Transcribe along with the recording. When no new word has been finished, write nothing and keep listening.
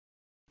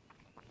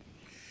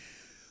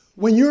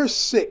When you're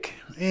sick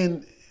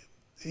and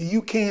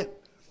you can't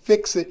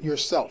fix it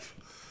yourself,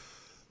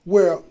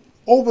 where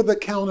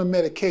over-the-counter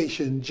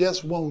medication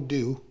just won't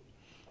do,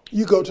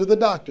 you go to the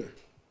doctor.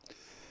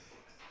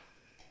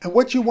 And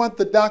what you want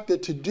the doctor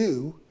to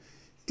do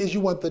is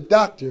you want the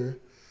doctor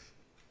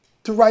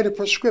to write a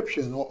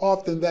prescription, or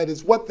often that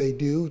is what they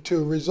do,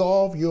 to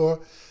resolve your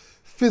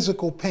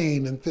physical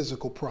pain and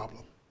physical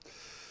problem.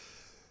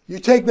 You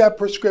take that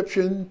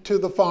prescription to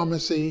the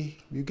pharmacy,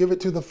 you give it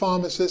to the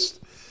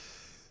pharmacist,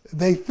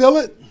 they fill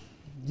it,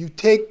 you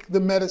take the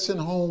medicine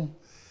home,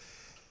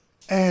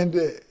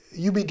 and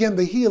you begin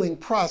the healing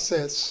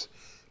process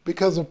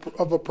because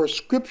of a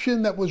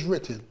prescription that was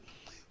written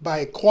by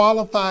a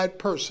qualified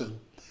person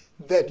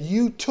that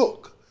you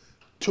took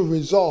to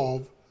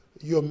resolve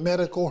your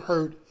medical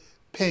hurt,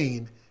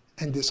 pain,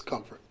 and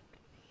discomfort.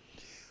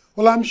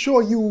 Well, I'm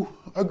sure you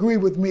agree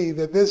with me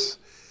that this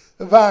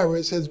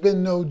virus has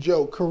been no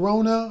joke.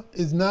 Corona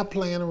is not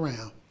playing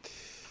around.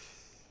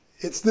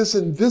 It's this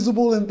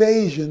invisible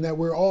invasion that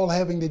we're all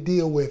having to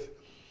deal with,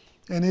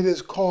 and it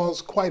has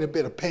caused quite a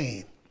bit of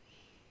pain.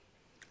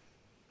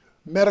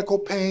 Medical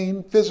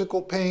pain,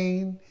 physical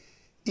pain,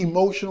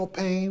 emotional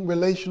pain,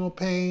 relational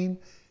pain,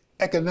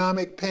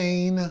 economic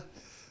pain,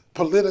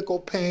 political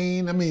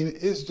pain. I mean,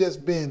 it's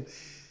just been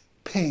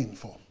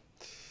painful.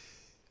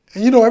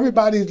 And you know,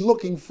 everybody's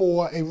looking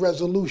for a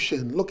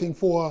resolution, looking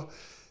for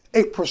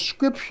a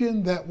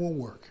prescription that will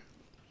work.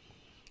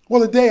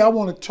 Well, today I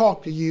want to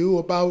talk to you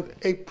about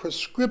a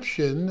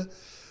prescription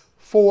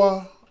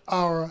for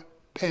our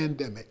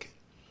pandemic.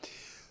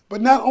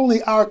 But not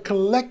only our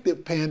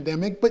collective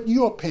pandemic, but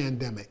your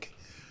pandemic.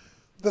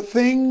 The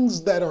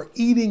things that are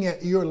eating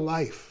at your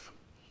life.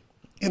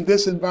 In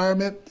this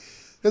environment,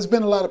 there's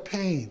been a lot of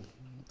pain,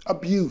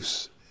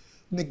 abuse,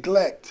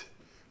 neglect,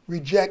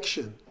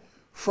 rejection,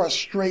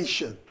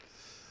 frustration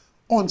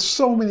on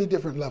so many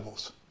different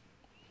levels.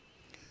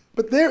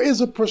 But there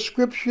is a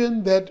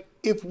prescription that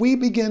if we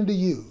begin to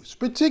use,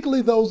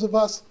 particularly those of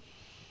us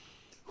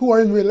who are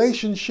in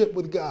relationship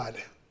with God,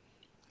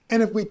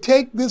 and if we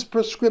take this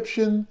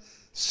prescription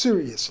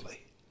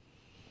seriously,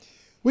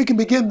 we can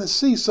begin to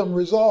see some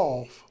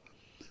resolve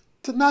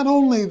to not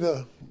only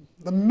the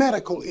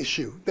medical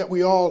issue that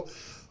we all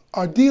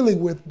are dealing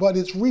with, but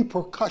its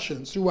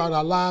repercussions throughout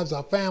our lives,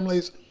 our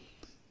families,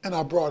 and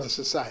our broader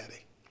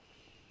society.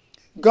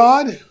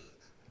 God,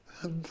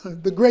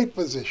 the great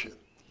physician,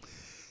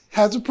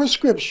 has a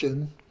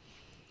prescription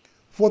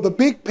for the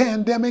big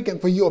pandemic and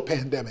for your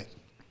pandemic.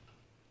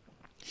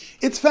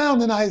 It's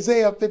found in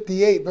Isaiah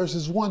 58,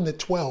 verses 1 to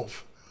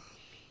 12.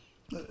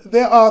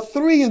 There are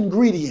three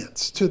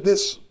ingredients to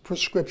this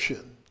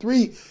prescription,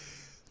 three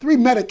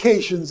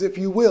medications, if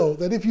you will,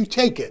 that if you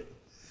take it,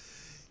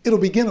 it'll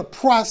begin a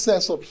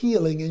process of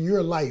healing in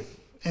your life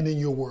and in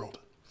your world.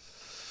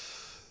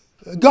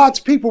 God's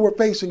people were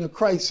facing a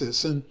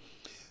crisis, and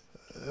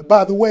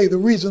by the way, the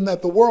reason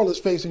that the world is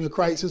facing a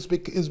crisis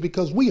is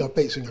because we are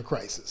facing a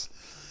crisis.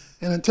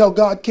 And until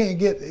God can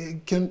get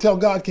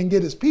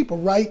his people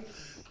right,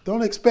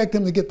 don't expect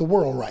him to get the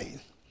world right.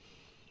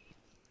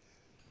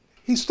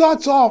 He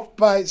starts off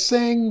by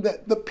saying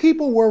that the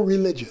people were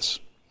religious.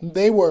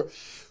 They were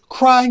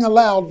crying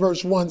aloud,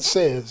 verse 1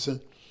 says,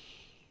 and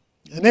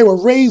they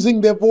were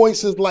raising their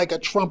voices like a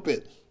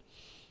trumpet.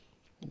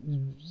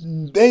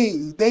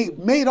 They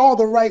made all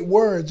the right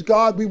words.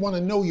 God, we want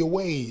to know your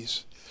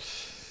ways.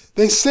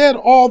 They said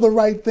all the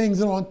right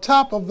things, and on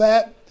top of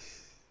that,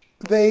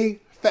 they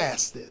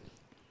fasted.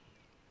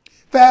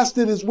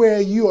 Fasted is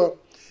where you're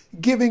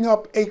giving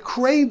up a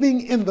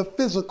craving in the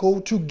physical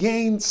to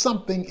gain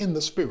something in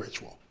the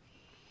spiritual.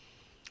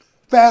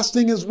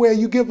 Fasting is where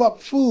you give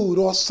up food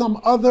or some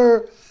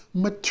other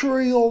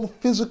material,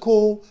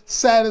 physical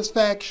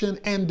satisfaction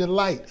and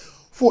delight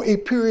for a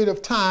period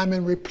of time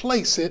and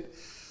replace it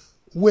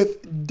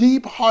with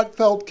deep,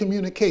 heartfelt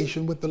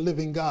communication with the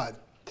living God.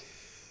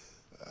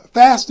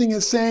 Fasting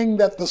is saying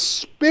that the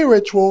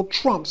spiritual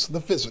trumps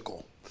the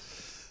physical.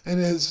 And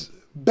as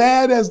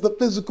bad as the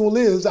physical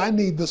is, I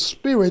need the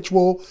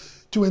spiritual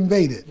to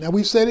invade it. Now,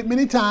 we've said it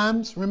many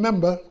times.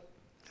 Remember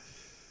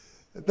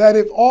that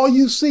if all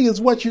you see is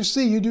what you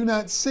see, you do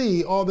not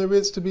see all there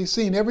is to be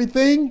seen.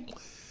 Everything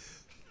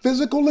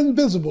physical and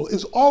visible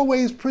is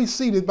always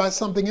preceded by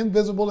something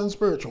invisible and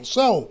spiritual.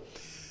 So,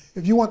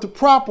 if you want to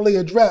properly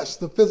address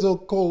the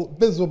physical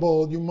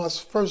visible, you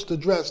must first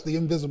address the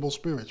invisible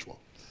spiritual.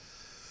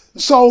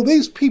 So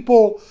these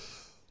people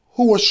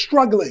who were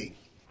struggling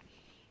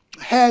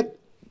had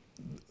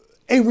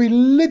a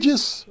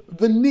religious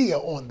veneer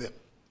on them.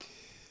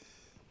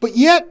 But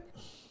yet,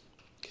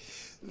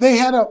 they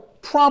had a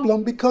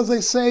problem because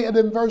they say, and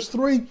in verse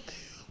 3,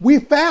 we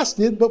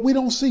fasted, but we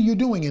don't see you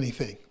doing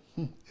anything.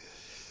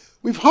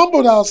 We've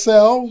humbled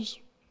ourselves,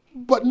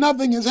 but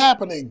nothing is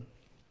happening.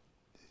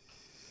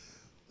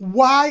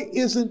 Why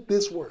isn't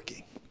this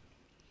working?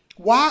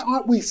 Why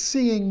aren't we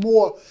seeing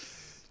more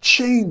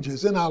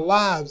changes in our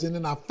lives and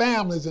in our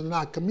families and in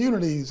our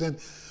communities? And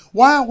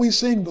why aren't we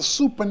seeing the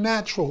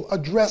supernatural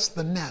address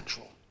the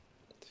natural?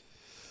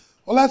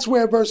 Well, that's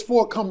where verse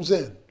 4 comes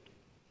in.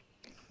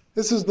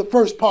 This is the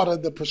first part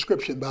of the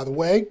prescription, by the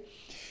way.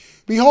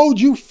 Behold,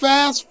 you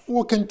fast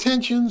for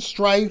contention,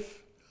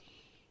 strife,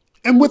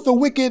 and with a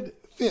wicked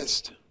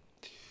fist.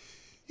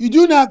 You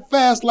do not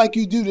fast like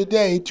you do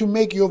today to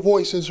make your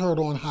voices heard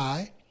on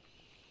high.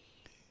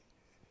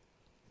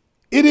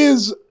 It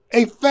is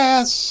a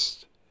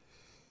fast,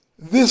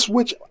 this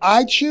which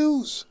I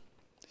choose,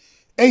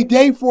 a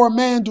day for a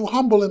man to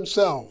humble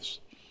himself.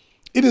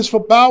 It is for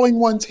bowing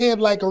one's head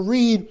like a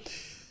reed,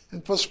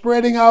 and for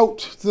spreading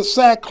out the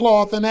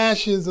sackcloth and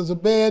ashes as a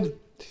bed.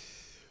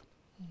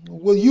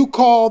 Will you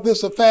call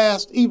this a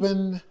fast,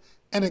 even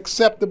an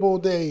acceptable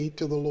day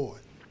to the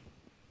Lord?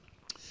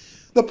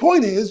 The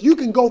point is, you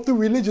can go through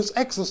religious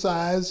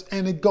exercise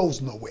and it goes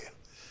nowhere.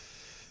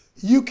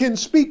 You can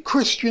speak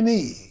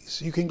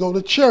Christianese, you can go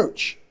to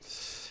church,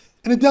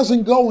 and it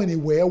doesn't go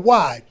anywhere.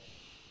 Why?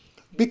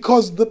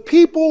 Because the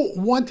people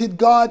wanted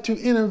God to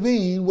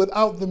intervene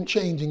without them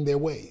changing their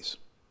ways.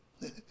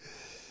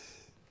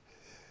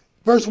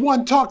 Verse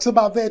 1 talks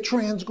about their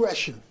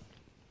transgression.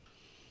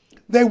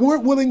 They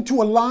weren't willing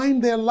to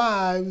align their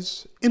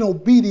lives in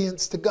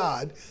obedience to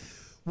God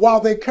while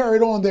they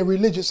carried on their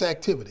religious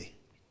activity.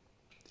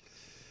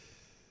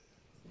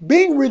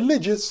 Being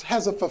religious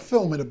has a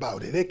fulfillment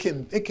about it. It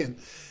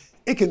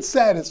can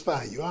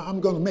satisfy you.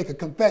 I'm going to make a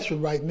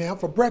confession right now.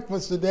 For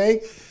breakfast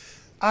today,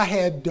 I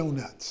had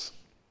donuts.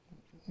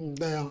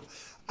 Now,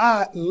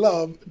 I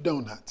love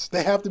donuts.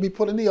 They have to be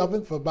put in the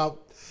oven for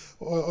about,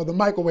 or the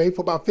microwave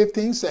for about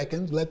 15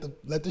 seconds. Let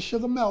the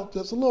sugar melt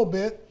just a little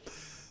bit.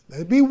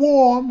 Let it be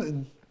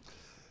warm,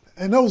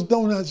 and those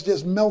donuts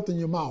just melt in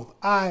your mouth.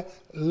 I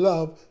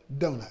love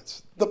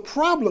donuts. The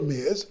problem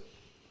is,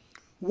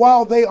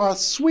 while they are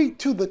sweet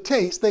to the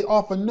taste, they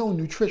offer no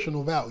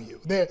nutritional value.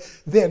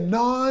 They're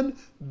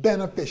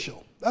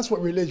non-beneficial. That's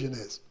what religion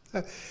is.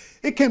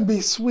 It can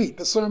be sweet.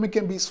 The sermon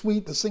can be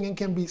sweet. The singing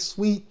can be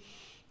sweet.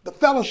 The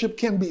fellowship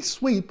can be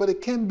sweet, but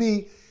it can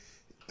be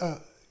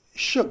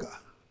sugar,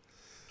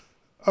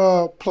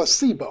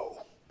 placebo.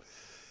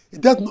 It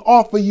doesn't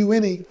offer you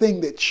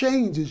anything that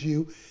changes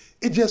you.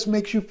 It just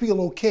makes you feel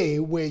okay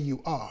where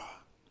you are.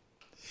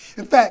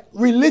 In fact,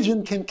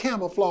 religion can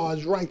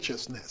camouflage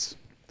righteousness.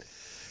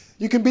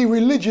 You can be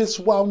religious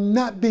while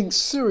not being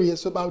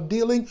serious about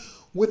dealing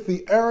with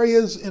the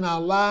areas in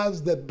our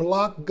lives that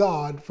block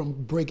God from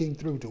breaking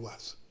through to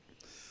us.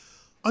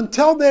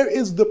 Until there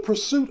is the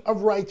pursuit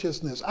of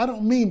righteousness, I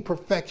don't mean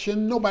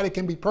perfection, nobody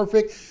can be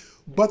perfect,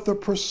 but the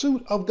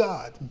pursuit of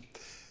God,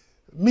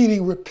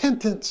 meaning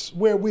repentance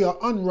where we are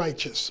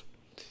unrighteous,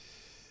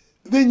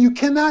 then you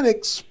cannot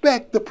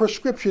expect the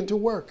prescription to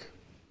work.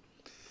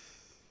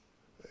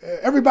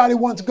 Everybody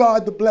wants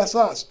God to bless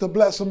us, to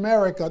bless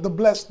America, to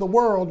bless the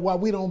world while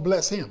we don't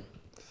bless him.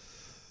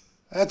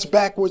 That's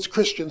backwards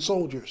Christian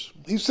soldiers.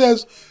 He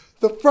says,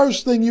 the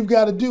first thing you've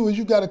got to do is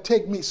you've got to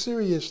take me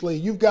seriously.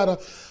 You've got to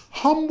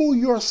humble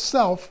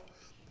yourself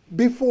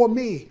before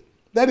me.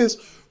 That is,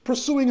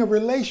 pursuing a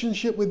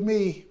relationship with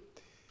me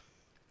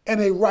and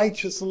a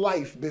righteous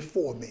life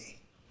before me.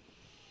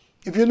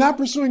 If you're not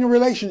pursuing a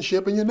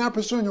relationship and you're not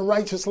pursuing a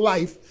righteous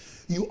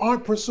life, you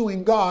aren't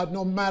pursuing God,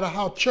 no matter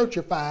how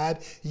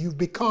churchified you've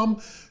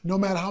become, no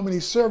matter how many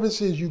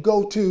services you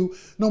go to,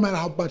 no matter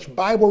how much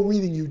Bible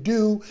reading you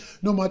do,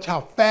 no matter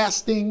how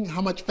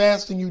much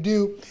fasting you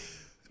do,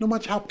 no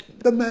matter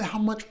how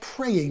much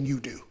praying you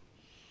do.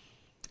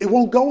 It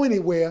won't go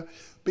anywhere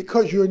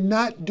because you're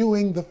not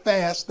doing the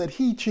fast that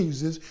he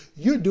chooses.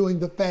 You're doing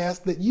the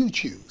fast that you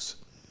choose.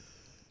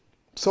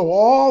 So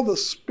all the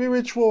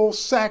spiritual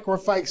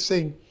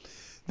sacrificing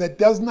that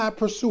does not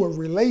pursue a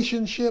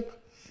relationship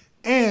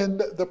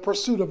and the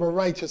pursuit of a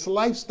righteous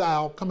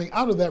lifestyle coming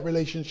out of that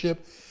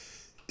relationship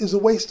is a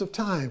waste of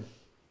time.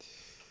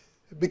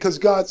 Because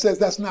God says,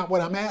 that's not what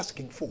I'm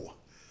asking for.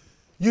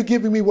 You're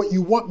giving me what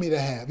you want me to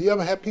have. You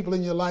ever have people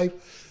in your life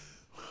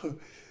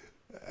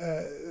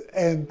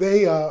and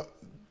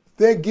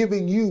they're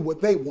giving you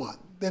what they want.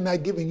 They're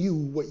not giving you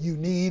what you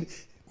need,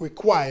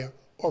 require,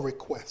 or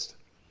request.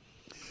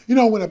 You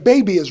know, when a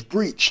baby is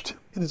breached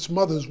in its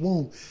mother's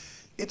womb,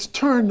 it's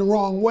turned the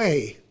wrong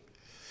way.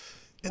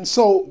 And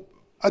so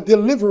a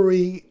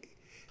delivery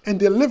and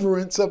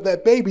deliverance of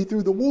that baby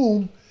through the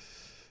womb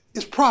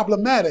is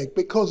problematic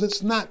because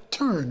it's not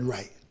turned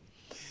right.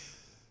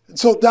 And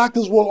so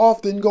doctors will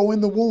often go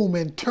in the womb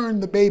and turn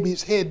the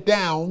baby's head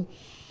down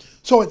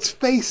so it's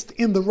faced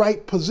in the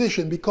right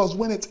position, because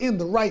when it's in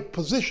the right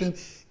position,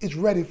 it's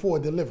ready for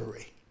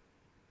delivery.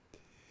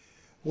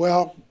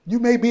 Well, you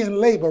may be in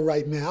labor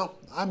right now.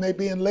 I may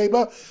be in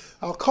labor.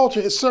 Our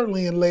culture is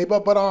certainly in labor,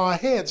 but are our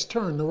heads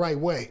turned the right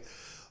way?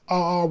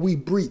 Are we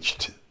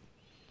breached?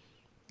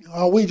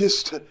 Are we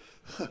just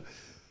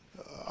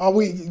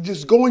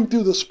going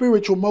through the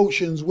spiritual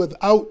motions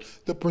without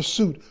the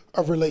pursuit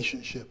of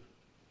relationship?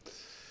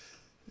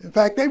 In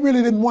fact, they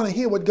really didn't want to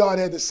hear what God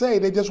had to say.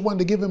 They just wanted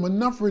to give him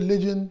enough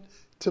religion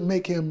to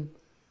make him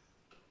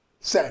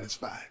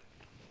satisfied.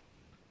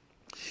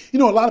 You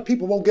know, a lot of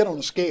people won't get on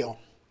the scale.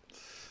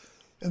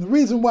 And the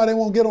reason why they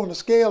won't get on the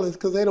scale is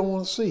because they don't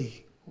want to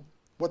see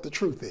what the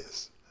truth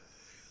is.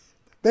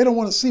 They don't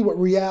want to see what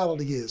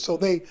reality is. So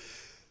they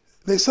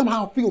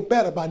somehow feel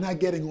better by not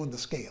getting on the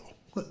scale.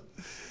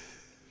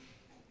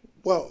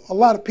 Well, a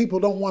lot of people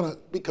don't want to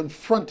be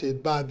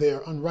confronted by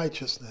their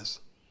unrighteousness,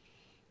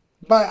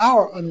 by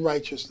our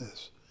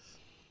unrighteousness,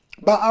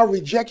 by our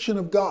rejection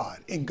of God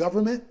in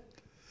government,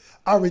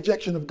 our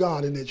rejection of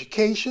God in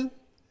education,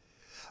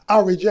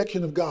 our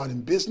rejection of God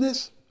in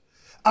business,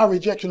 our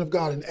rejection of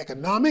God in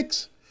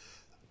economics,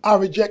 our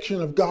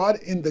rejection of God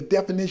in the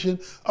definition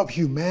of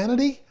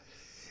humanity,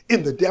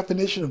 in the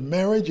definition of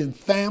marriage and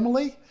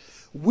family.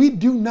 We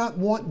do not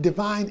want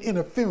divine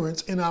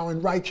interference in our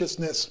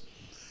unrighteousness.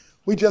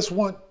 We just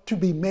want to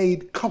be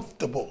made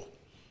comfortable.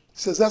 He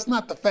says, that's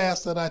not the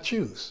fast that I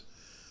choose.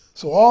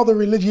 So all the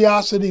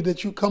religiosity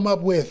that you come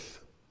up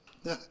with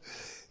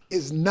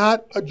is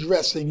not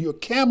addressing, you're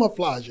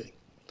camouflaging,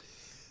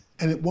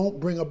 and it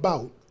won't bring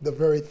about the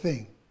very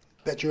thing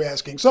that you're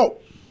asking. So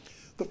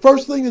the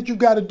first thing that you've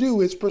got to do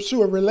is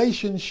pursue a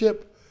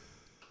relationship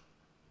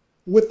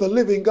with the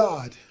living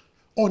God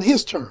on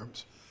his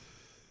terms,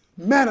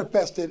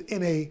 manifested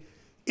in a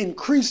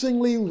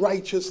increasingly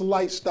righteous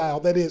lifestyle.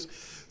 That is,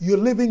 you're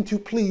living to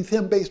please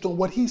him based on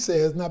what he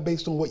says, not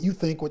based on what you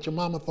think, what your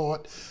mama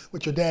thought,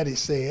 what your daddy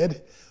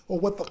said, or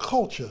what the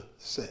culture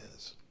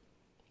says.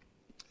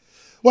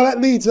 Well,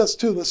 that leads us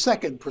to the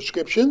second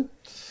prescription.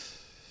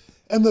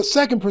 And the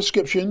second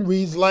prescription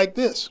reads like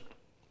this.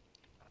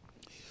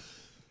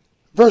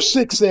 Verse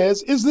 6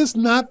 says, is this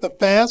not the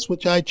fast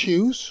which I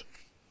choose?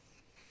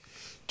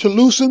 To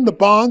loosen the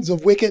bonds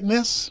of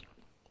wickedness,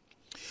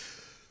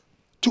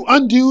 to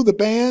undo the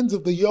bands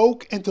of the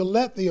yoke, and to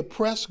let the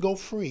oppressed go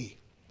free,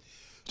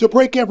 to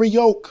break every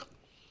yoke.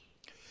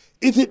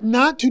 Is it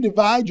not to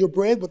divide your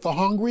bread with the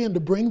hungry, and to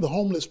bring the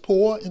homeless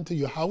poor into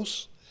your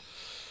house?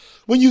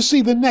 When you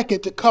see the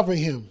naked, to cover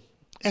him,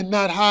 and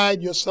not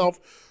hide yourself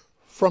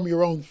from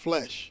your own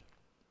flesh.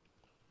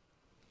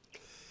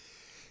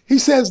 He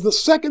says the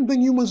second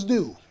thing you must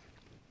do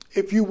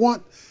if you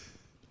want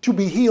to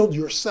be healed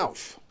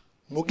yourself.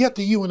 We'll get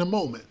to you in a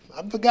moment.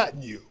 I've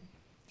forgotten you.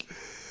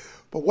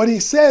 But what he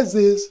says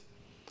is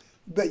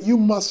that you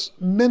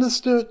must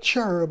minister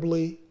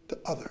charitably to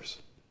others.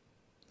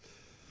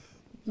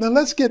 Now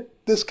let's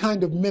get this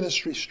kind of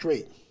ministry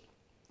straight.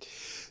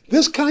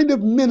 This kind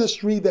of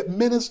ministry that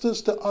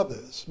ministers to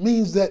others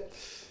means that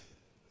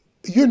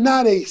you're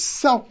not a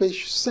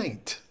selfish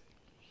saint.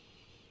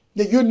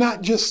 That you're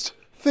not just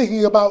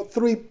thinking about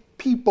three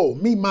people,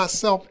 me,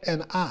 myself,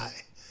 and I.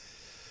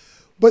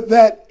 But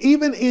that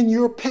even in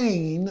your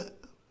pain,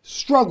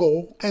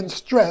 struggle, and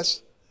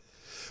stress,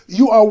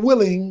 you are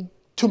willing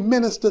to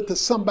minister to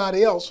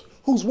somebody else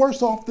who's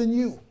worse off than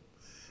you.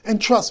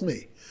 And trust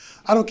me,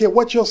 I don't care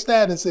what your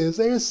status is,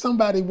 there is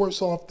somebody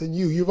worse off than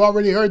you. You've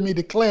already heard me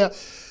declare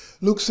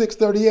Luke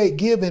 6:38,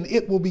 give and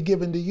it will be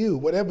given to you.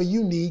 Whatever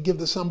you need, give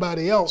to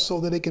somebody else so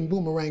that it can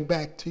boomerang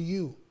back to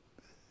you.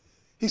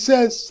 He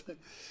says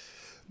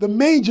the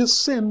major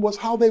sin was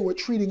how they were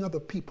treating other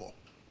people.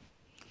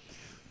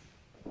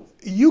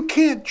 You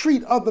can't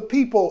treat other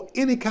people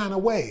any kind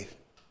of way,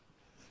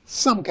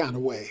 some kind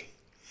of way,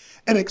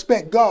 and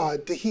expect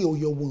God to heal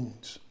your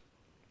wounds.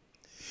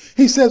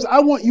 He says,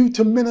 I want you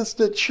to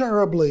minister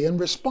charitably and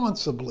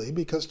responsibly,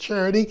 because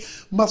charity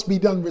must be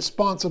done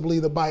responsibly,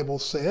 the Bible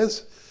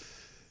says,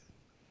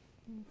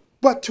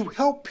 but to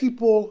help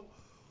people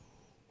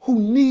who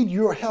need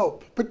your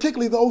help,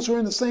 particularly those who are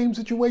in the same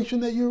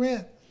situation that you're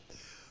in.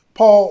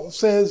 Paul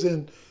says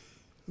in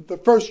the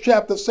first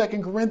chapter of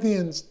 2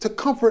 Corinthians, to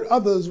comfort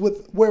others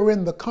with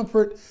wherein the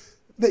comfort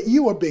that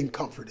you are being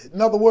comforted.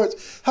 In other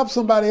words, help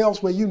somebody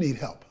else where you need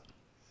help.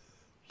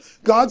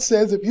 God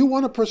says if you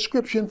want a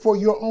prescription for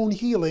your own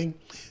healing,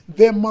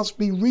 there must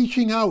be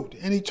reaching out.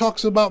 And he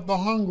talks about the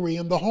hungry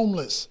and the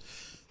homeless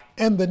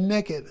and the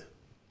naked.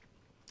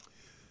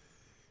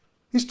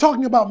 He's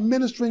talking about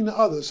ministering to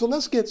others. So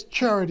let's get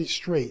charity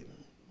straight.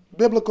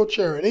 Biblical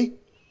charity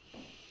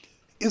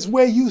is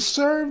where you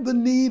serve the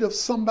need of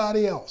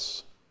somebody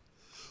else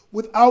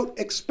without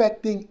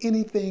expecting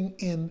anything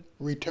in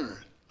return,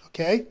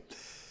 okay?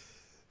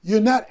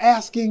 You're not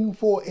asking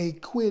for a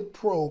quid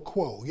pro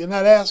quo. You're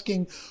not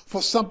asking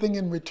for something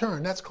in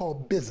return. That's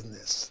called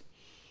business.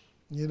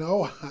 You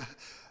know,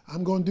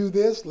 I'm going to do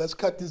this. Let's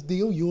cut this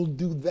deal. You'll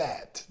do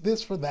that.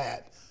 This for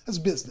that. That's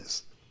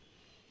business.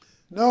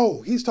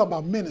 No, he's talking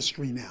about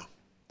ministry now.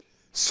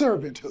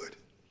 Servanthood.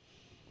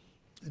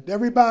 And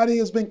everybody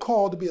has been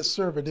called to be a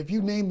servant. If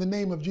you name the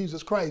name of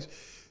Jesus Christ,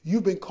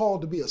 you've been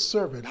called to be a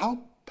servant. How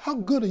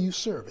good are you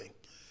serving?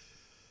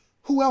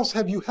 Who else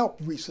have you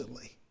helped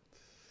recently?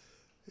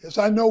 Yes,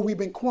 I know we've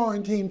been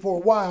quarantined for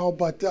a while,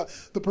 but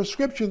the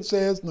prescription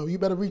says, no, you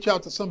better reach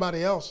out to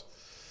somebody else.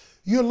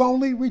 You're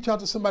lonely, reach out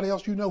to somebody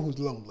else you know who's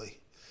lonely.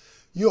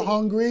 You're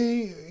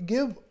hungry,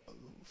 give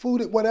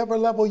food at whatever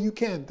level you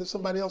can to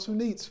somebody else who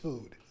needs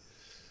food.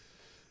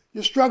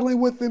 You're struggling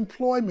with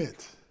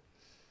employment.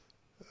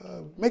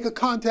 Make a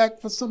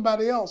contact for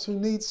somebody else who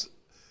needs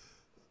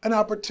an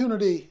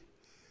opportunity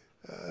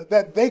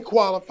that they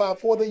qualify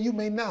for that you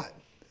may not.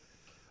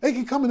 They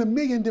can come in a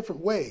million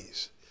different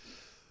ways.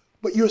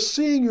 but you're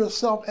seeing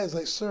yourself as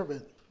a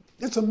servant.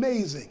 It's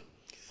amazing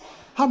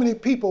how many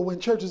people, when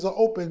churches are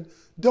open,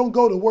 don't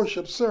go to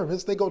worship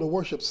service, they go to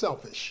worship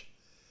selfish.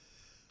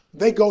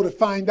 They go to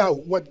find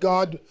out what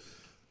God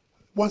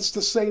wants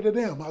to say to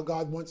them, how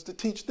God wants to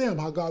teach them,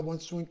 how God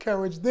wants to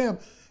encourage them.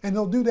 And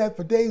they'll do that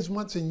for days,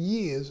 months, and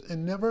years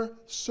and never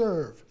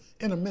serve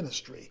in a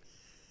ministry,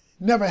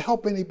 never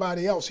help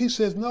anybody else. He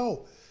says,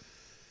 no,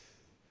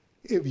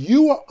 if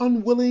you are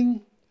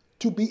unwilling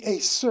to be a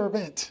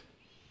servant,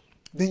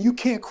 then you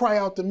can't cry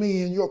out to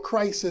me in your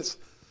crisis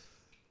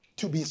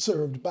to be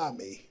served by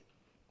me.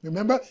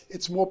 Remember,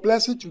 it's more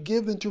blessed to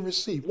give than to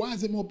receive. Why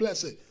is it more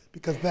blessed?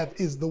 Because that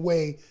is the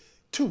way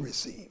to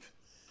receive.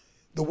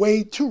 The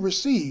way to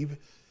receive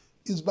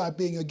is by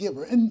being a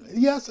giver. And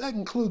yes, that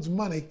includes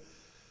money,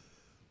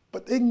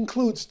 but it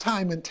includes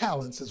time and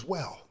talents as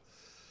well.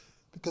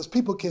 Because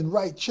people can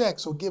write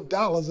checks or give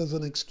dollars as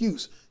an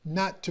excuse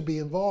not to be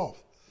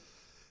involved.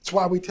 It's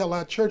why we tell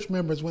our church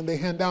members when they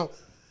hand out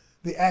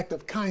the act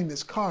of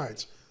kindness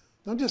cards,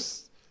 don't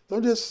just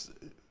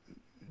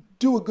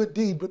do a good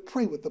deed, but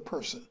pray with the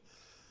person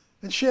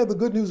and share the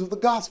good news of the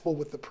gospel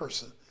with the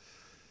person.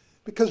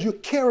 Because you're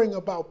caring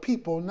about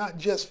people, not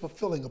just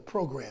fulfilling a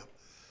program.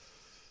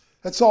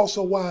 That's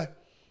also why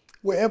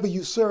wherever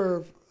you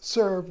serve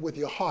with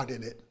your heart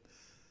in it,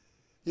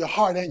 your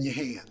heart and your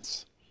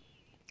hands,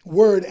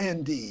 word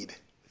and deed.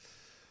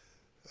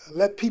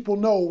 Let people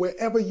know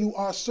wherever you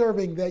are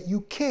serving that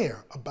you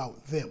care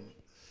about them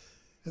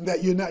and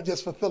that you're not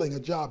just fulfilling a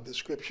job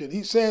description.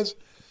 He says,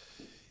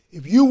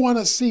 if you want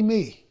to see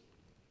me,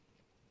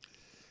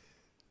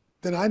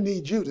 then I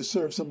need you to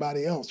serve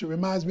somebody else. It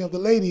reminds me of the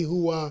lady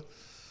who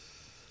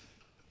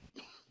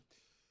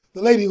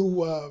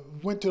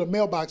went to the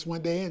mailbox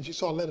one day and she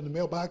saw a letter in the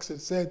mailbox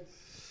that said,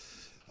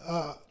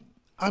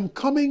 I'm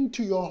coming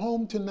to your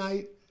home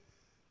tonight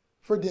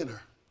for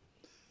dinner.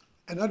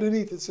 And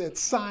underneath it said,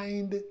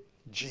 signed,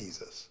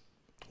 Jesus.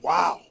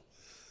 Wow.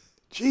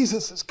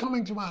 Jesus is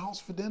coming to my house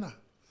for dinner.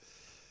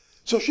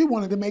 So she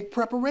wanted to make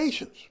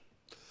preparations.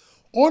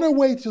 On her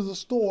way to the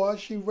store,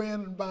 she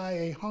ran by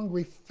a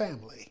hungry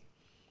family.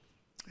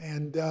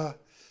 And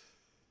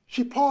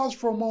she paused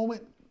for a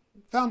moment,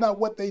 found out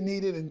what they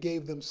needed, and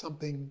gave them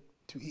something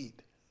to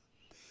eat.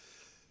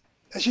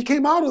 As she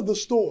came out of the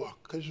store,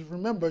 because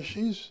remember,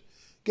 she's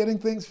getting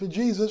things for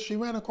Jesus, she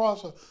ran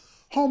across a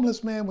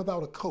homeless man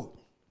without a coat.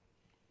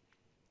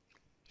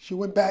 She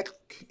went back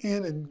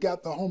in and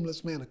got the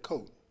homeless man a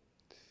coat.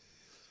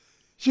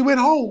 She went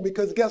home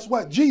because guess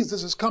what?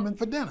 Jesus is coming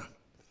for dinner.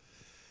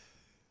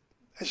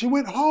 As she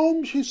went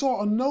home, she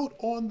saw a note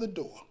on the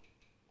door.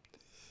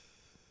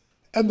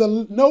 And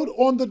the note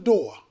on the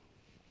door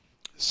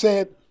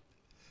said,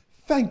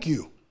 thank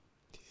you.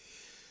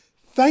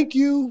 Thank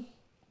you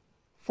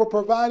for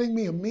providing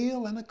me a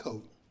meal and a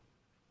coat.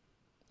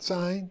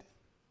 Signed,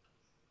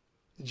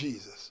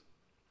 Jesus.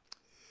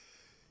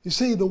 You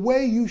see, the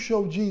way you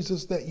show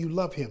Jesus that you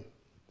love him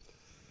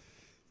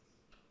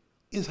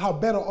is how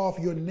better off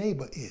your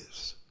neighbor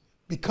is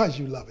because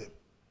you love him.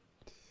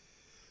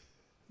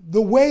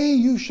 The way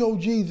you show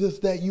Jesus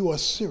that you are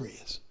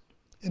serious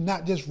and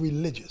not just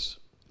religious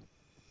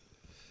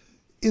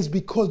is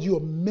because you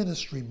are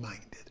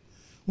ministry-minded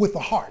with a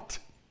heart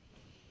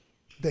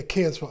that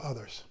cares for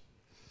others.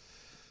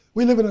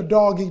 We live in a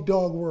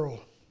dog-eat-dog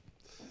world.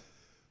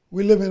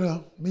 We live in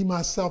a me,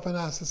 myself, and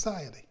I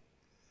society.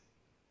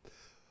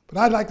 But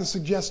I'd like to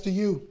suggest to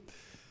you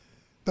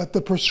that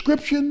the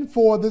prescription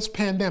for this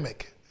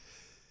pandemic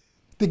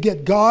to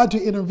get God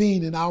to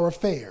intervene in our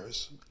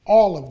affairs,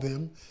 all of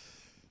them,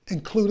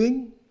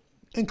 including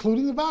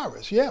the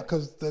virus, yeah,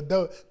 because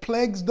the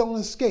plagues don't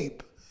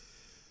escape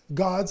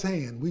God's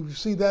hand. We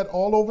see that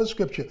all over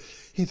Scripture.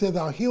 He says,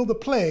 I'll heal the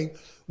plague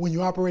when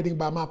you're operating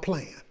by my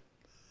plan.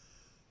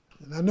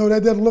 And I know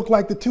that doesn't look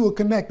like the two are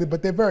connected,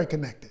 but they're very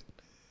connected.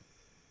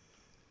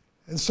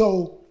 And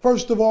so,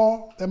 first of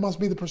all, there must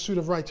be the pursuit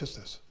of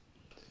righteousness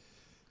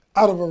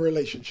out of a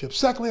relationship.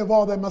 Secondly of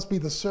all, there must be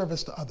the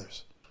service to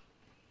others.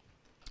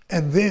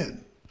 And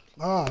then,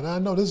 now I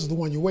know this is the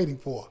one you're waiting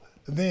for.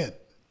 Then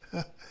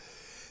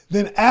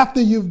after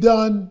you've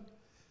done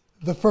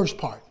the first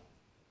part,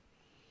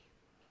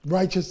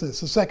 righteousness,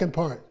 the second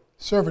part,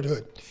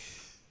 servanthood,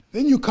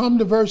 then you come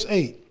to verse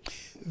 8.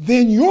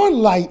 Then your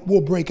light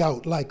will break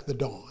out like the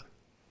dawn.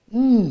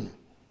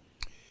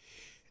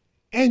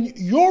 And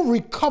your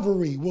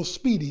recovery will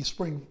speedily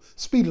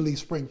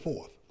spring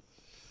forth.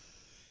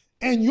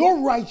 And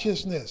your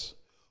righteousness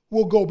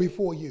will go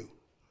before you.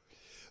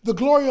 The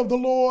glory of the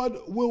Lord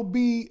will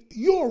be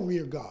your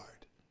rear guard.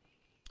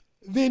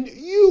 Then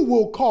you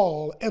will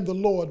call and the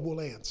Lord will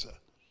answer.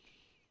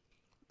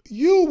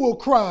 You will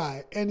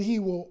cry and he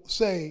will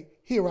say,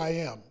 here I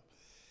am.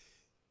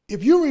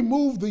 If you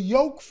remove the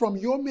yoke from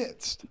your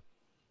midst,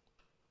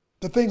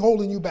 the thing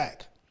holding you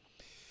back,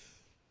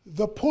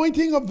 the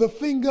pointing of the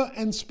finger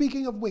and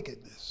speaking of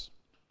wickedness,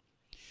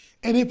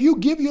 and if you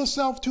give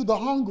yourself to the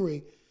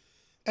hungry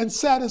and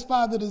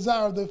satisfy the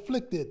desire of the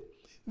afflicted,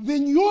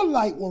 then your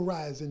light will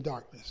rise in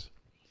darkness,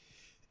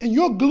 and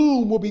your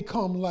gloom will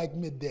become like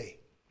midday.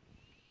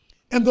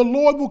 And the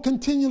Lord will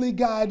continually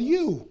guide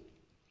you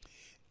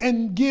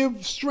and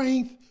give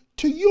strength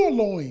to your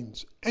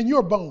loins and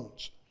your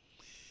bones.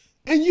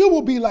 And you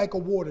will be like a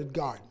watered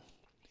garden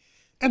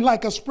and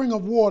like a spring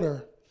of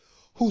water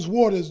whose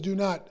waters do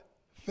not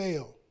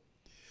fail.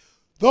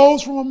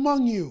 Those from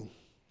among you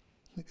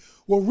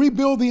will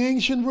rebuild the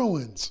ancient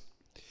ruins.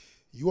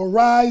 You will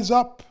rise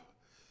up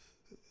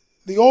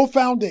the old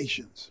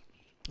foundations,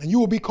 and you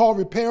will be called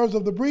repairers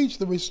of the breach,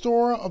 the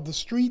restorer of the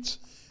streets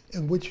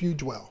in which you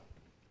dwell.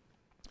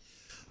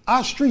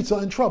 Our streets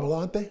are in trouble,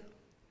 aren't they?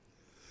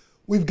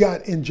 We've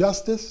got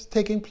injustice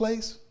taking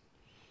place,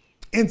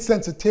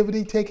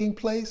 insensitivity taking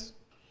place,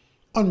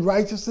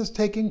 unrighteousness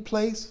taking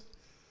place.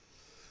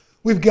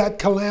 We've got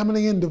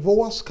calamity and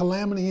divorce,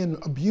 calamity and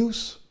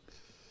abuse.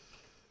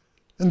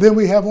 And then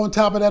we have on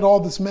top of that all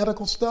this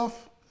medical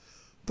stuff.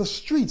 The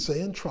streets are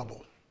in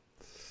trouble.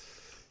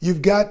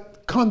 You've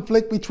got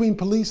conflict between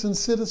police and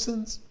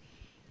citizens,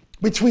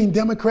 between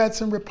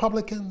Democrats and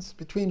Republicans,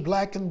 between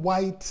black and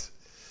white,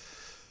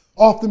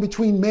 often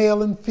between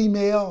male and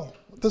female.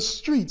 The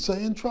streets are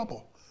in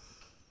trouble.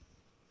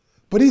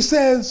 But he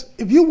says,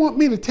 if you want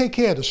me to take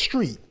care of the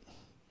street,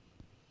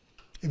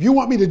 if you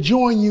want me to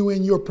join you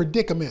in your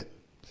predicament,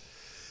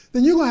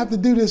 then you're going to have to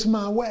do this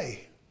my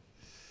way.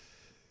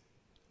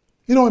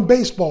 You know, in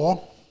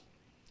baseball,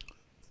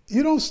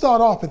 you don't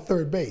start off at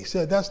third base.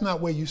 That's not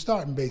where you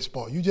start in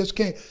baseball. You just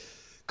can't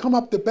come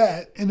up the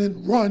bat and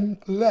then run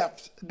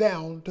left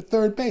down to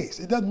third base.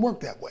 It doesn't work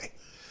that way.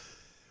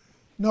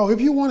 No, if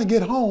you want to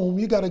get home,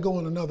 you got to go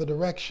in another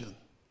direction.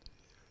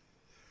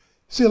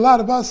 See, a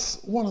lot of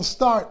us want to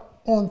start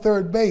on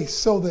third base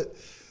so that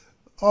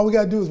all we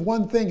got to do is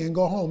one thing and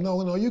go home.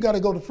 No, you got to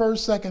go to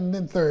first, second, and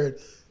then third.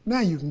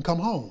 Now you can come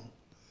home.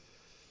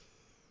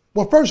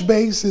 Well, first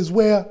base is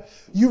where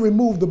you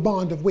remove the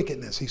bond of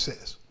wickedness, he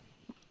says.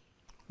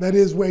 That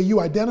is where you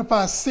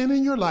identify sin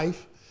in your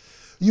life,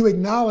 you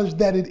acknowledge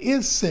that it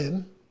is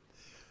sin,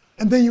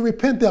 and then you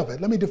repent of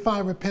it. Let me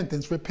define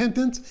repentance.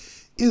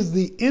 Repentance is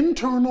the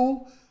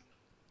internal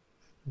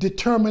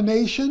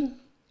determination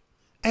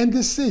and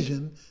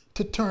decision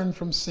to turn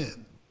from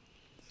sin.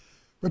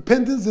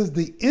 Repentance is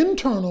the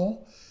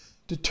internal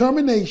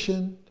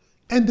determination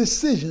and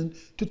decision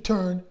to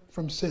turn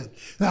from sin.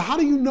 Now, how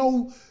do you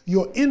know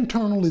your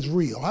internal is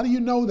real? How do you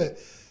know that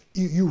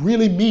you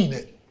really mean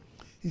it?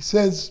 He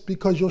says,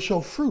 because you'll show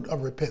fruit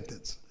of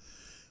repentance.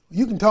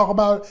 You can talk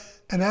about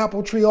an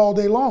apple tree all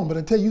day long, but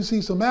until you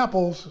see some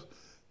apples,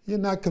 you're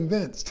not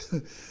convinced.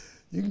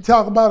 You can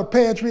talk about a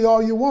pear tree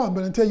all you want,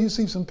 but until you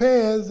see some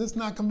pears, it's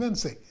not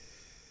convincing.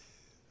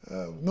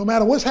 No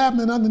matter what's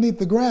happening underneath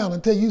the ground,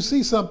 until you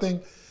see something,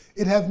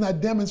 it has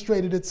not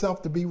demonstrated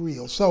itself to be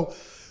real. So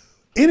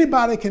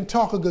anybody can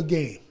talk a good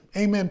game.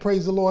 Amen.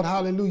 Praise the Lord.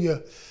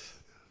 Hallelujah.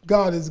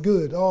 God is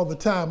good all the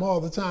time. All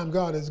the time,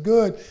 God is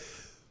good.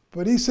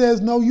 But he says,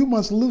 no, you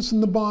must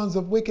loosen the bonds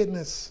of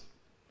wickedness.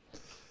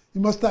 You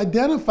must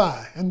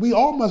identify, and we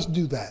all must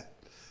do that,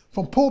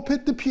 from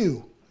pulpit to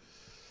pew.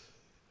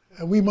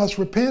 And we must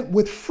repent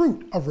with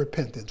fruit of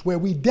repentance, where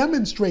we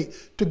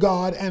demonstrate to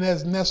God and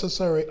as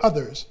necessary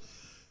others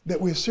that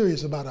we're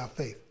serious about our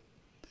faith.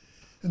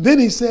 And then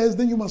he says,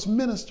 then you must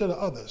minister to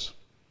others.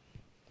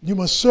 You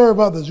must serve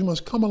others. You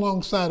must come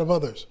alongside of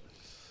others.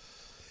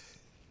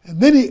 And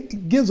then he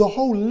gives a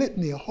whole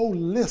litany, a whole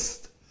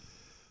list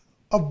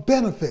of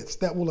benefits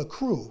that will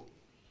accrue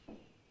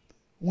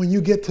when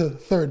you get to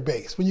third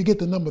base, when you get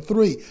to number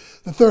 3,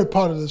 the third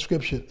part of the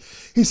description.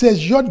 He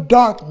says, your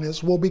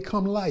darkness will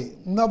become light.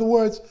 In other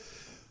words,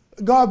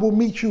 God will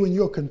meet you in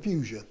your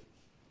confusion.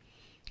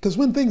 Because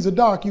when things are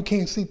dark, you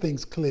can't see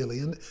things clearly.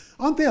 And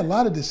aren't there a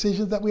lot of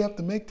decisions that we have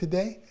to make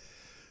today?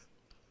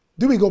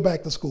 Do we go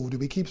back to school? Do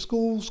we keep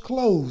schools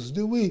closed?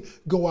 Do we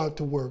go out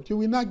to work? Do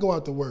we not go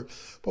out to work?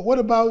 But what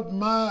about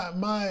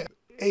my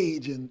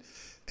age and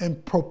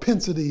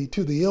propensity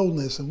to the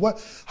illness, and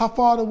how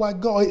far do I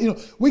go? You know,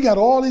 we got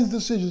all these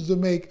decisions to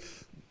make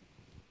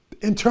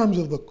in terms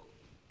of the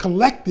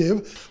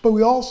collective, but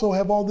we also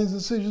have all these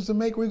decisions to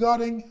make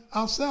regarding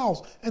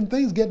ourselves, and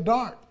things get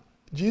dark.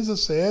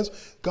 Jesus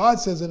says, God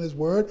says in his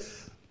word,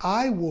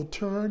 I will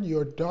turn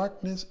your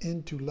darkness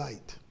into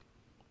light.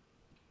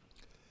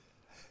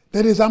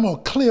 That is, I'm going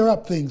to clear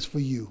up things for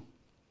you.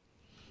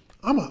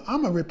 I'm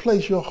going to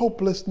replace your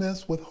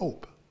hopelessness with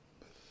hope.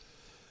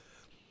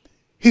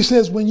 He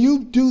says, when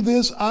you do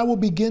this, I will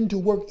begin to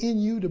work in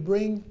you to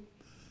bring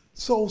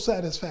soul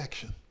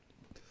satisfaction.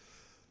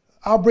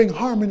 I'll bring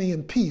harmony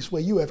and peace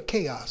where you have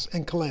chaos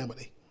and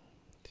calamity.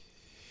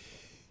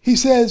 He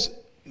says,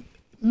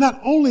 not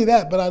only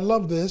that, but I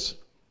love this,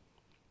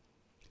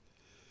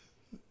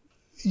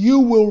 you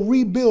will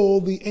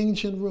rebuild the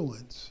ancient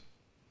ruins.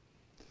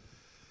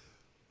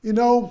 You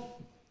know,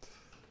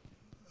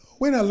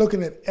 we're not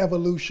looking at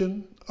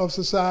evolution of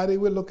society.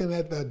 We're looking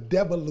at the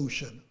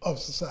devolution of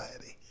society.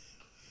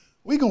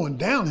 We're going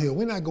downhill.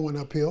 We're not going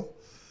uphill.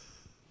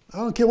 I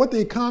don't care what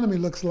the economy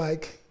looks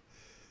like.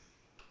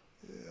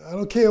 I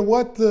don't care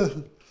what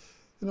the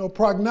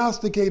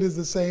prognosticators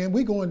are saying.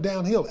 We're going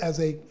downhill as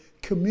a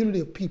community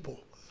of people.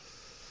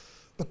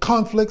 the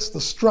conflicts,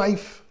 the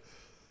strife,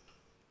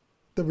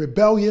 the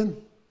rebellion,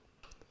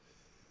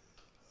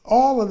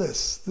 all of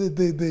this,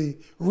 the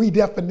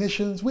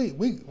redefinitions,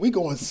 we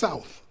going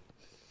south.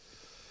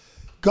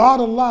 God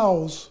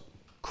allows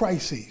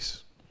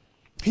crises.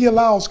 He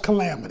allows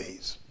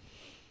calamities.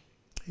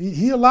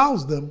 He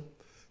allows them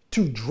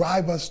to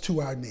drive us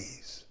to our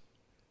knees,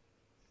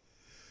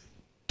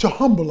 to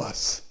humble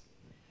us,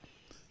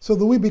 so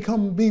that we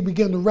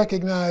begin to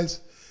recognize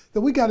that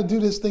we got to do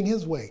this thing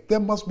His way. There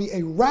must be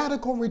a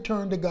radical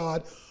return to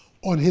God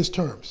on His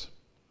terms.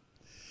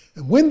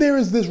 And when there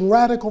is this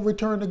radical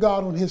return to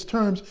God on His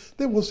terms,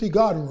 then we'll see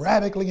God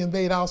radically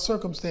invade our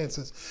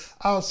circumstances,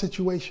 our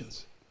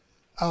situations,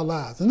 our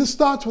lives. And this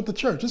starts with the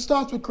church. It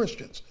starts with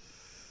Christians.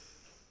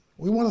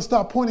 We want to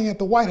start pointing at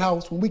the White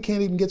House when we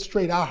can't even get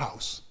straight our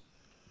house,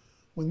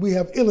 when we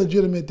have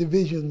illegitimate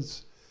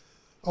divisions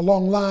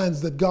along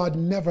lines that God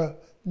never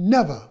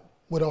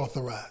would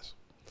authorize.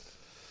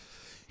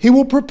 He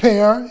will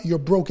prepare your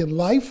broken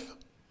life,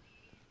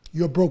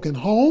 your broken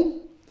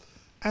home,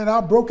 and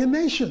our broken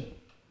nation,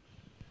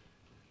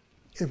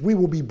 if we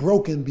will be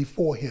broken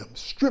before Him,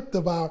 stripped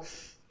of our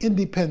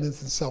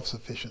independence and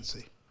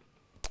self-sufficiency.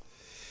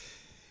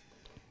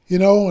 You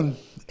know, on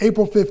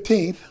April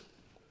 15th,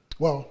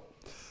 well,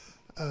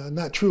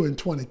 not true in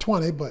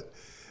 2020, but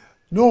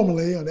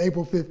normally on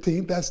April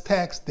 15th, that's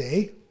tax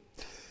day.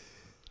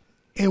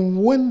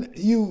 And when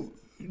you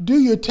do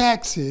your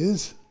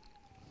taxes,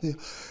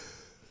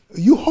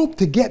 you hope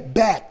to get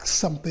back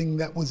something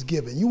that was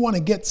given. You want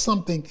to get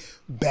something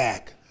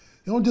back.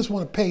 You don't just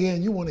want to pay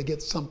in, you want to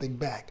get something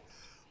back.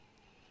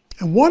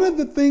 And one of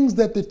the things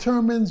that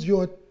determines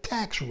your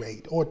tax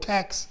rate or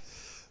tax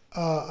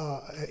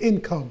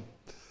income,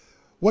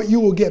 what you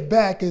will get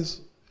back,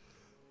 is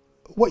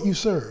what you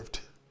served.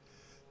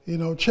 You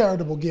know,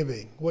 charitable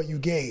giving, what you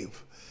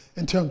gave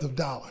in terms of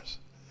dollars.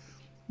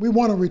 We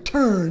want a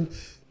return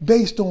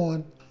based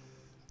on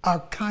our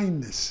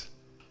kindness.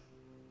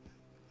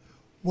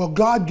 Well,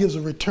 God gives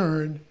a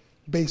return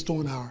based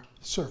on our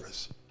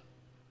service.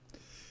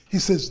 He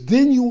says,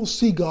 then you will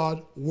see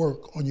God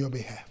work on your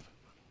behalf.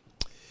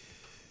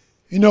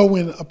 You know,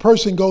 when a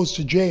person goes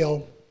to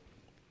jail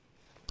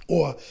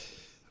or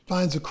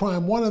finds a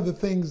crime, one of the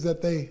things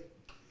that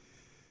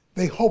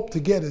they hope to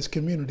get is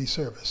community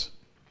service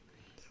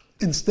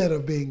instead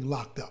of being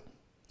locked up.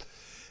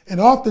 And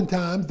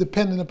oftentimes,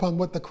 depending upon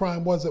what the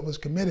crime was that was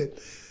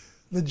committed,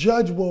 the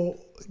judge will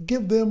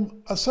give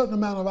them a certain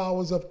amount of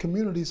hours of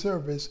community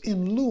service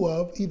in lieu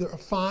of either a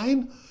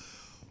fine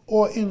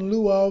or in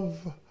lieu of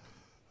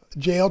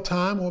jail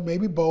time, or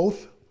maybe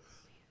both.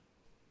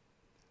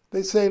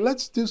 They say,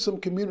 let's do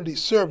some community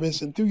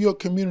service, and through your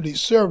community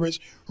service,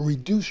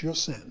 reduce your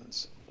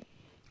sentence.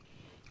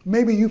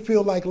 Maybe you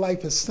feel like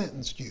life has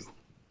sentenced you.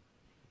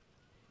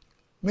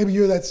 Maybe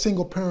you're that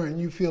single parent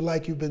and you feel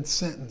like you've been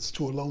sentenced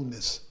to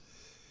aloneness.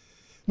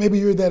 Maybe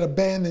you're that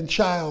abandoned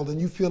child and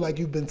you feel like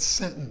you've been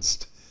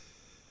sentenced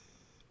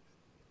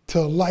to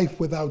a life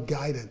without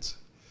guidance.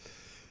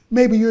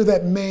 Maybe you're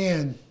that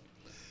man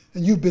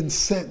and you've been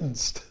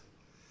sentenced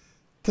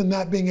to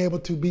not being able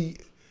to be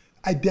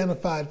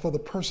identified for the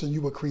person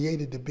you were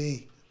created to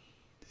be.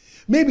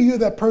 Maybe you're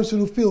that person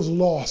who feels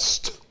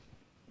lost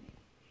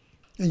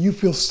and you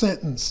feel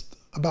sentenced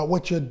about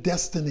what your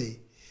destiny,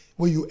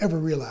 will you ever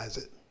realize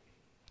it?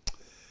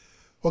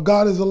 Well,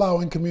 God is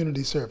allowing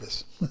community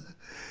service.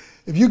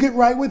 If you get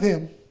right with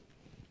Him,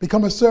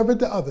 become a servant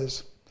to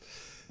others,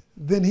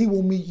 then He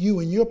will meet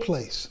you in your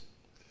place.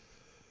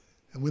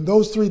 And when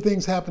those three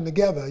things happen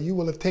together, you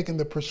will have taken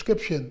the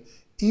prescription,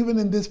 even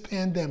in this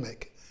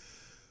pandemic,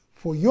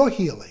 for your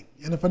healing.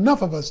 And if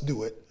enough of us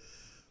do it,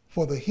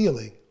 for the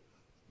healing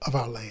of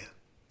our land.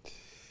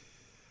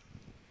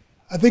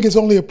 I think it's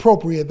only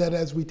appropriate that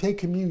as we take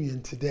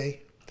communion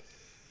today,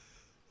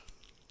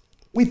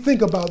 we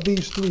think about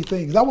these three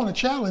things. I want to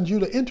challenge you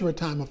to enter a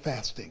time of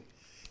fasting,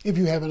 if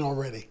you haven't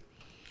already,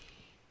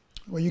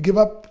 where you give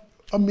up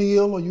a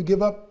meal or you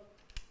give up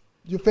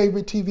your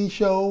favorite TV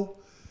show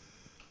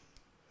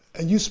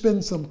and you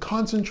spend some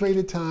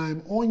concentrated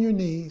time on your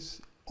knees,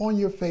 on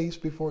your face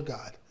before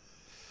God,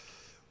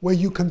 where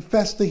you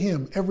confess to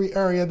Him every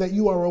area that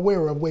you are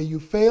aware of, where you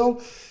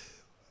fail,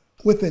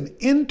 with an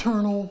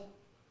internal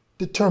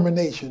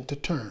determination to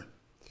turn.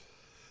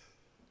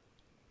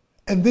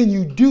 And then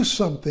you do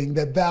something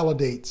that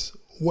validates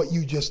what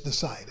you just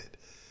decided,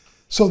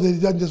 so that it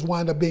doesn't just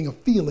wind up being a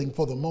feeling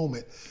for the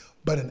moment,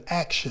 but an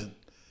action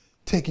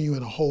taking you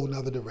in a whole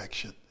nother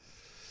direction.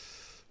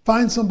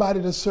 Find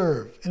somebody to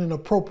serve in an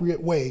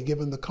appropriate way,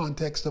 given the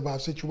context of our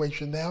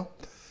situation now,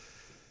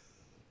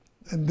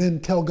 and then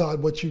tell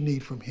God what you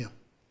need from Him.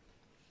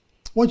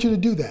 I want you to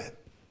do that.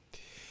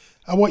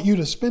 I want you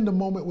to spend a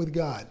moment with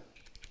God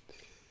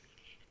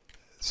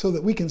so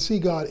that we can see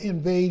God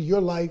invade your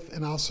life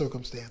and our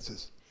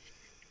circumstances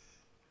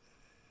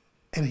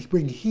and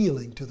bring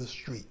healing to the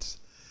streets,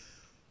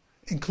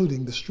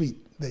 including the street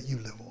that you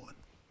live on.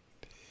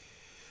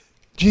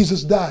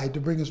 Jesus died to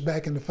bring us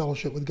back into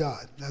fellowship with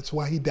God. That's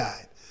why He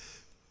died,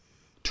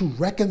 to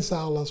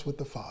reconcile us with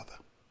the Father.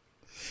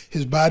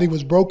 His body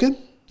was broken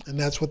And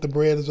that's what the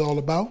bread is all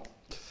about.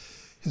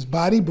 His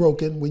body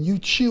broken. When you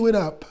chew it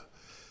up,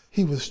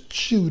 he was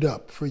chewed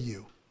up for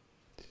you.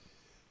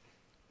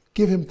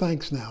 Give him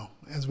thanks now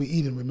as we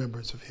eat in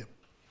remembrance of him.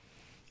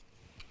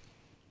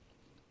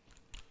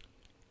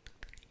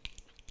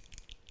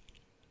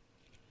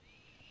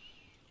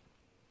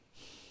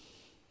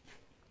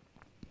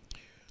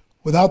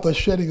 Without the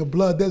shedding of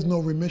blood, there's no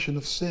remission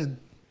of sin.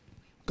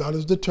 God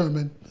is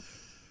determined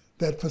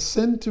that for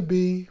sin to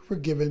be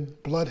forgiven,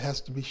 blood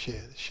has to be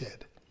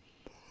shed.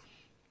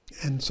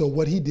 And so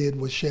what he did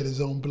was shed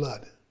his own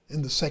blood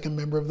in the second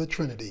member of the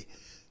Trinity,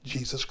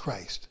 Jesus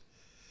Christ.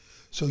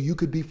 So you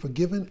could be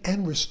forgiven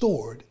and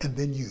restored and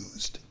then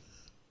used.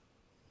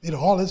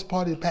 All is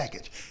part of the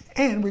package.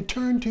 And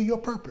return to your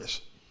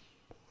purpose.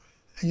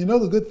 And you know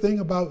the good thing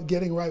about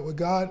getting right with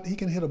God, he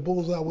can hit a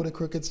bullseye with a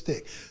crooked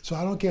stick. So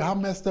I don't care how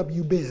messed up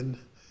you've been,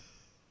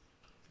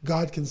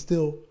 God can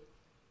still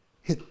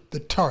hit the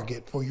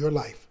target for your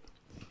life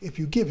if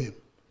you give him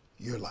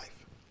your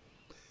life.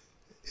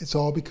 It's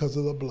all because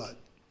of the blood.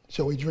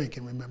 Shall we drink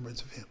in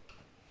remembrance of him?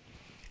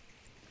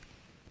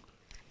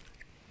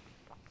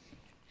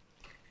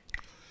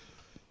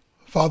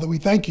 Father, we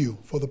thank you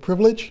for the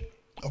privilege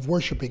of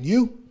worshiping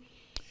you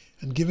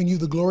and giving you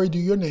the glory due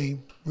your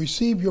name.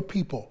 Receive your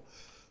people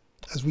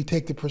as we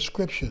take the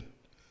prescription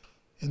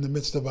in the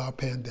midst of our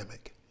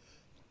pandemic.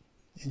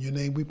 In your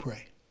name we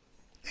pray.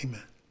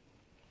 Amen.